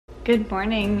Good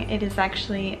morning. It is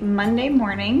actually Monday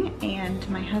morning and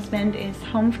my husband is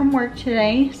home from work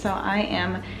today, so I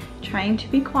am trying to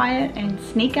be quiet and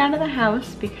sneak out of the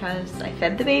house because I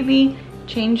fed the baby,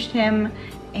 changed him,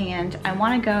 and I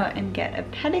want to go and get a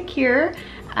pedicure.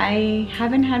 I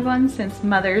haven't had one since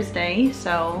Mother's Day,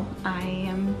 so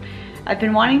I've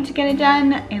been wanting to get it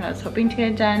done, and I was hoping to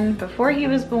get it done before he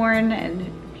was born,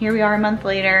 and here we are a month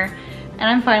later and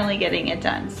I'm finally getting it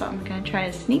done. So I'm gonna try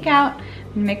to sneak out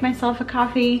and make myself a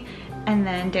coffee, and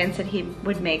then Dan said he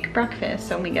would make breakfast.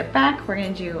 So when we get back, we're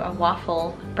gonna do a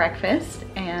waffle breakfast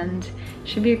and it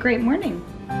should be a great morning.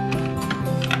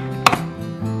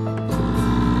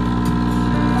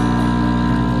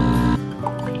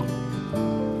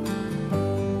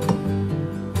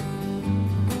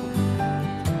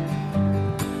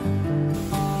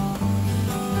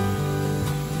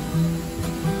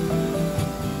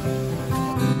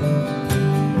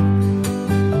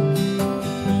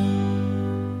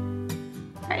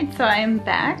 So I'm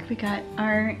back. We got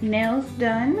our nails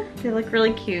done. They look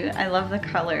really cute. I love the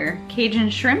color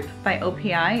Cajun Shrimp by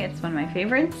OPI. It's one of my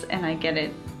favorites and I get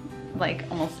it like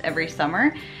almost every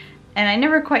summer. And I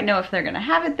never quite know if they're gonna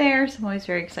have it there, so I'm always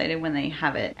very excited when they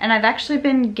have it. And I've actually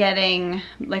been getting,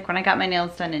 like when I got my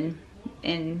nails done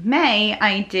in May,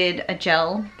 I did a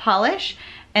gel polish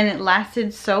and it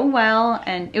lasted so well,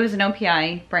 and it was an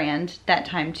OPI brand that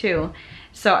time too.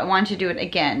 So I wanted to do it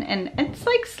again, and it's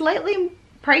like slightly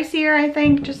pricier, I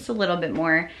think, just a little bit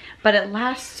more, but it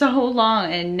lasts so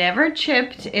long and never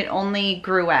chipped. It only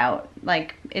grew out.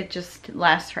 Like, it just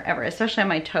lasts forever, especially on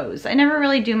my toes. I never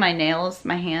really do my nails,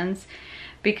 my hands,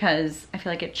 because I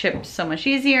feel like it chips so much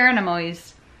easier, and I'm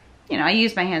always, you know, I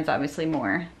use my hands obviously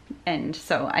more, and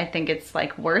so I think it's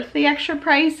like worth the extra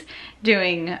price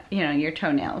doing, you know, your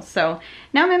toenails. So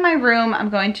now I'm in my room.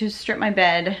 I'm going to strip my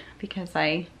bed because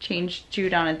I changed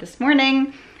Jude on it this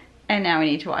morning, and now I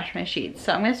need to wash my sheets.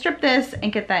 So I'm gonna strip this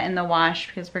and get that in the wash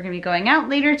because we're gonna be going out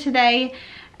later today,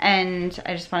 and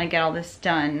I just wanna get all this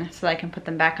done so that I can put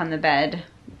them back on the bed,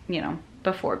 you know,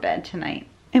 before bed tonight.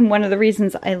 And one of the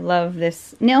reasons I love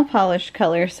this nail polish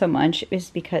color so much is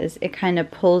because it kind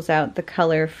of pulls out the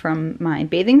color from my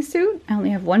bathing suit. I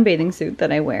only have one bathing suit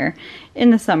that I wear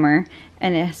in the summer,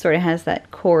 and it sort of has that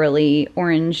corally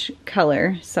orange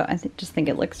color. So I just think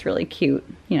it looks really cute,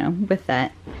 you know, with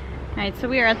that. All right, so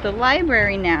we are at the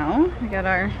library now. We got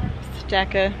our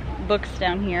stack of books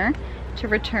down here to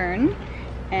return,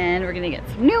 and we're gonna get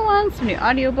some new ones, some new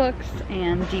audiobooks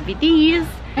and DVDs.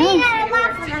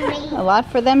 A lot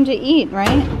for them to eat,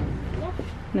 right? Yep.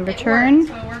 The return.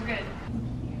 So we're good.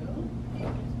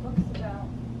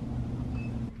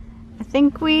 I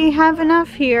think we have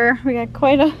enough here. We got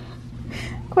quite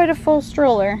a full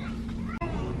stroller.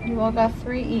 You all got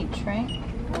 3 each, right?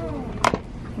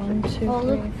 1, 2, 3,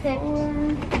 4,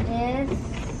 this,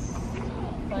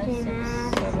 5, 6,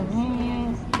 7,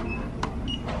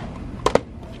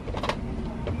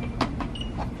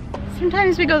 8.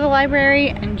 Sometimes we go to the library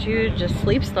and Jude just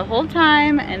sleeps the whole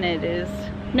time, and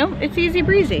it's easy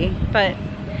breezy. But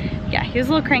yeah, he was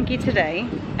a little cranky today,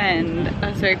 and I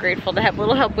was very grateful to have a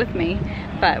little help with me.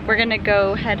 But we're gonna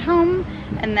go head home,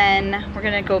 and then we're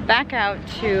gonna go back out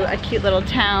to a cute little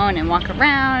town and walk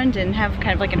around and have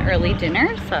kind of like an early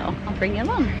dinner, so I'll bring you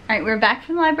along. All right, we're back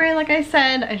from the library, like I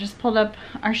said. I just pulled up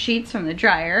our sheets from the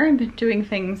dryer. I've been doing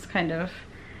things kind of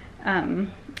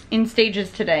in stages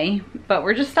today, but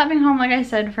we're just stopping home, like I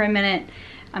said, for a minute.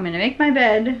 I'm gonna make my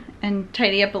bed and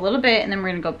tidy up a little bit, and then we're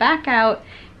gonna go back out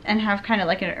and have kind of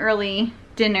like an early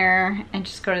dinner and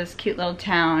just go to this cute little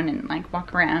town and like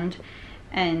walk around.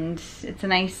 And it's a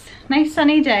nice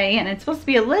sunny day, and it's supposed to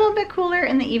be a little bit cooler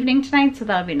in the evening tonight, so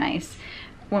that'll be nice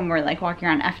when we're like walking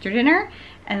around after dinner.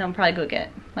 And then we'll probably go get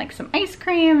like some ice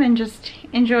cream and just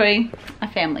enjoy a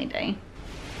family day.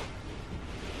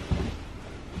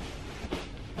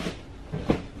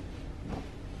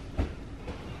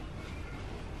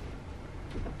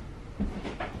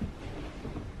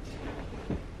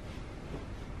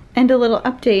 And a little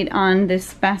update on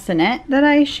this bassinet that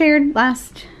I shared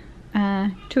last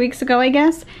 2 weeks ago, I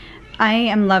guess. I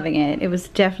am loving it. It was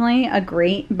definitely a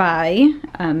great buy.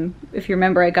 If you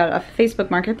remember, I got it off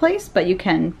Facebook Marketplace, but you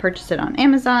can purchase it on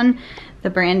Amazon. The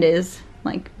brand is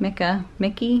like Micah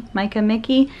Mickey. I can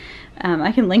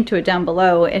link to it down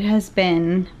below. It has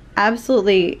been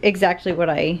absolutely exactly what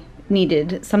I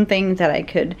needed. Something that I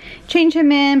could change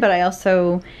him in, but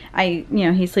you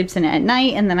know, he sleeps in it at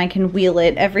night, and then I can wheel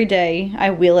it every day.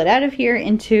 I wheel it out of here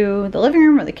into the living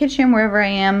room or the kitchen, wherever I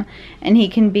am, and he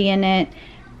can be in it.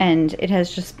 and it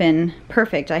has just been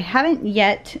perfect. I haven't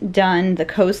yet done the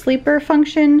co-sleeper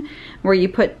function where you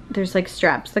put, there's like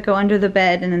straps that go under the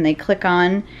bed and then they click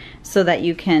on so that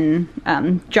you can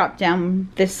drop down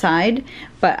this side.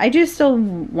 But I do still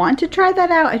want to try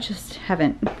that out. I just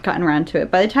haven't gotten around to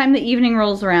it. By the time the evening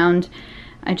rolls around,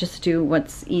 I just do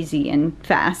what's easy and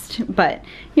fast. But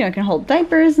you know, it can hold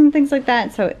diapers and things like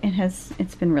that. So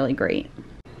it's been really great.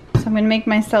 So I'm gonna make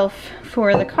myself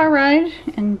for the car ride,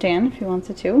 and Dan, if he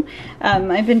wants it too.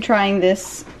 I've been trying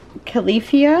this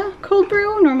Califia cold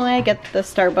brew. Normally I get the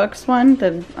Starbucks one,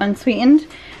 the unsweetened,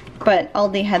 but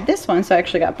Aldi had this one, so I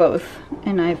actually got both.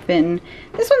 And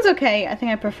this one's okay. I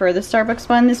think I prefer the Starbucks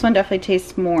one. This one definitely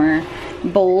tastes more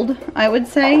bold, I would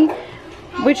say,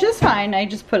 which is fine. I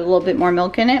just put a little bit more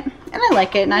milk in it, and I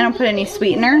like it, and I don't put any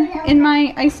sweetener in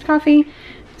my iced coffee.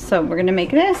 So we're gonna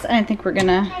make this, and I think we're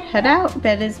gonna head out.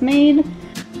 Bed is made.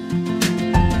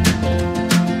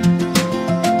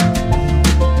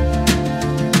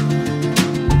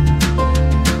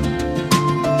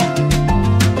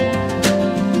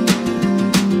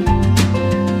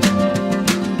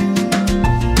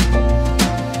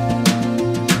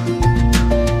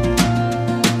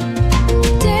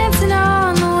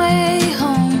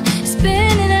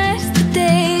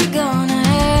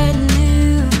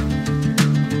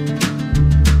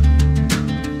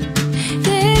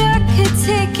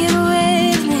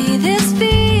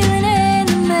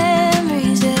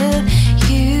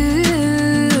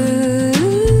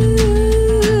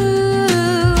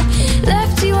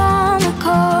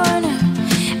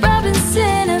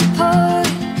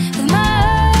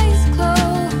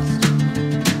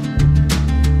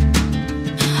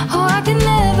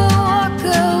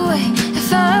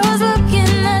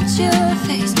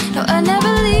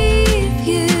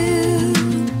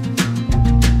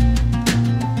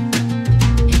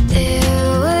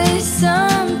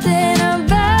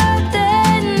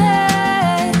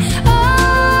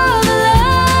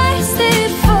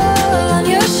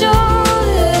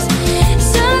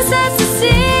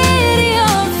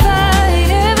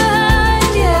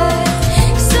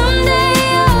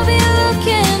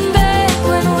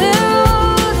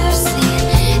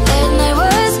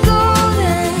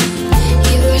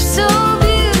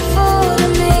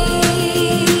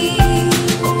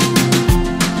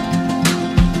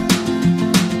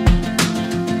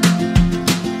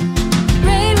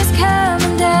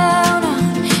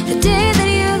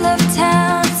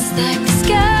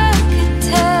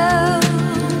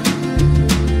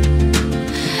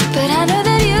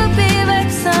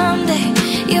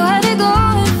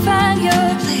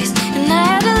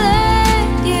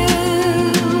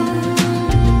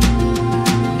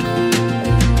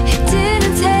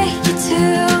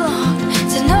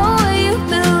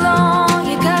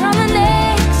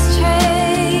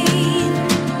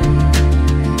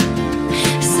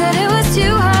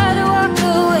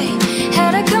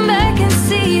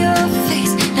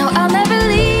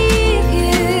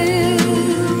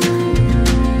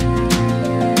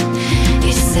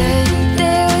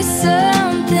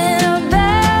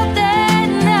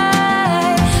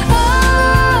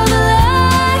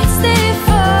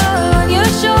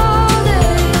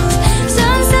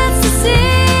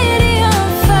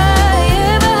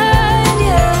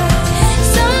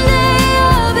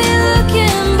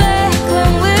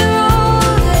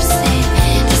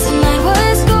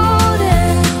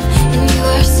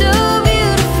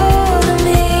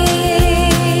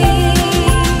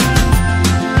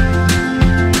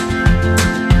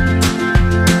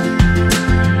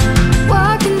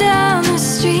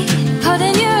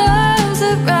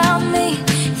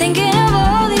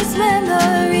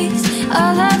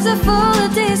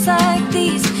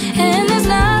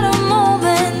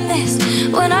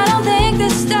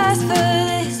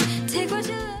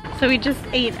 So we just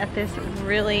ate at this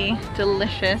really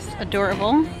delicious,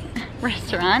 adorable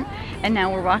restaurant, and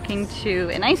now we're walking to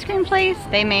an ice cream place.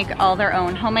 They make all their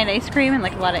own homemade ice cream and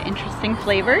like a lot of interesting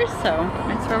flavors, so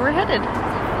that's where we're headed.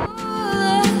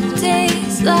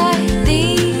 Days like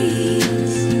these.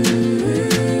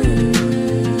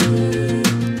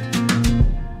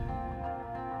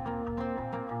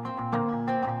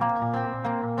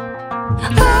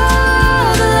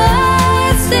 All the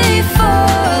lights, they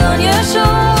fall on your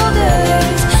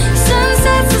shoulders. Sun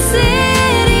sets the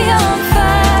city on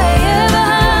fire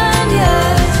behind you.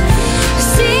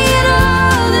 See it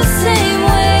all the same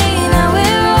way, now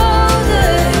we're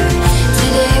older.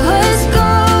 Today was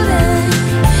golden,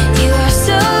 you are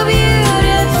so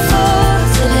beautiful.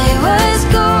 Today was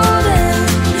golden,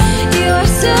 you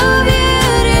are so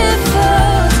beautiful.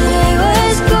 Today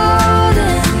was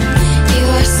golden, you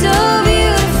are so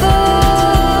beautiful.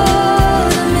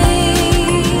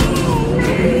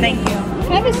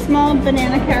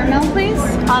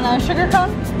 on a sugar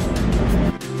cone.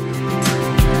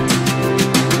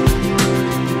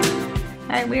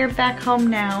 Alright, we are back home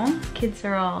now. Kids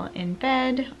are all in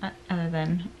bed, other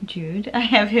than Jude. I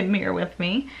have him here with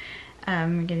me.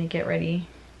 I'm gonna get ready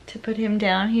to put him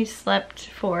down. He slept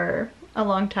for a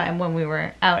long time when we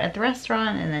were out at the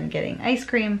restaurant and then getting ice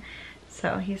cream.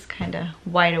 So he's kind of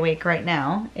wide awake right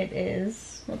now. It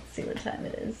is, let's see what time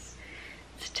it is.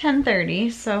 It's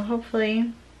 10:30, so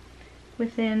hopefully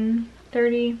within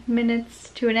 30 minutes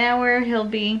to an hour, he'll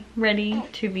be ready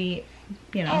to be,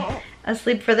 you know,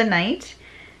 asleep for the night.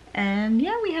 And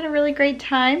yeah, we had a really great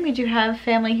time. We do have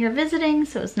family here visiting,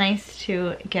 so it was nice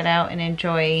to get out and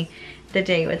enjoy the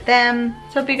day with them.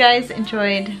 So hope you guys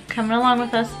enjoyed coming along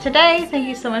with us today. Thank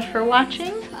you so much for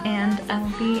watching, and I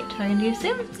will be talking to you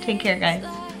soon. Take care, guys.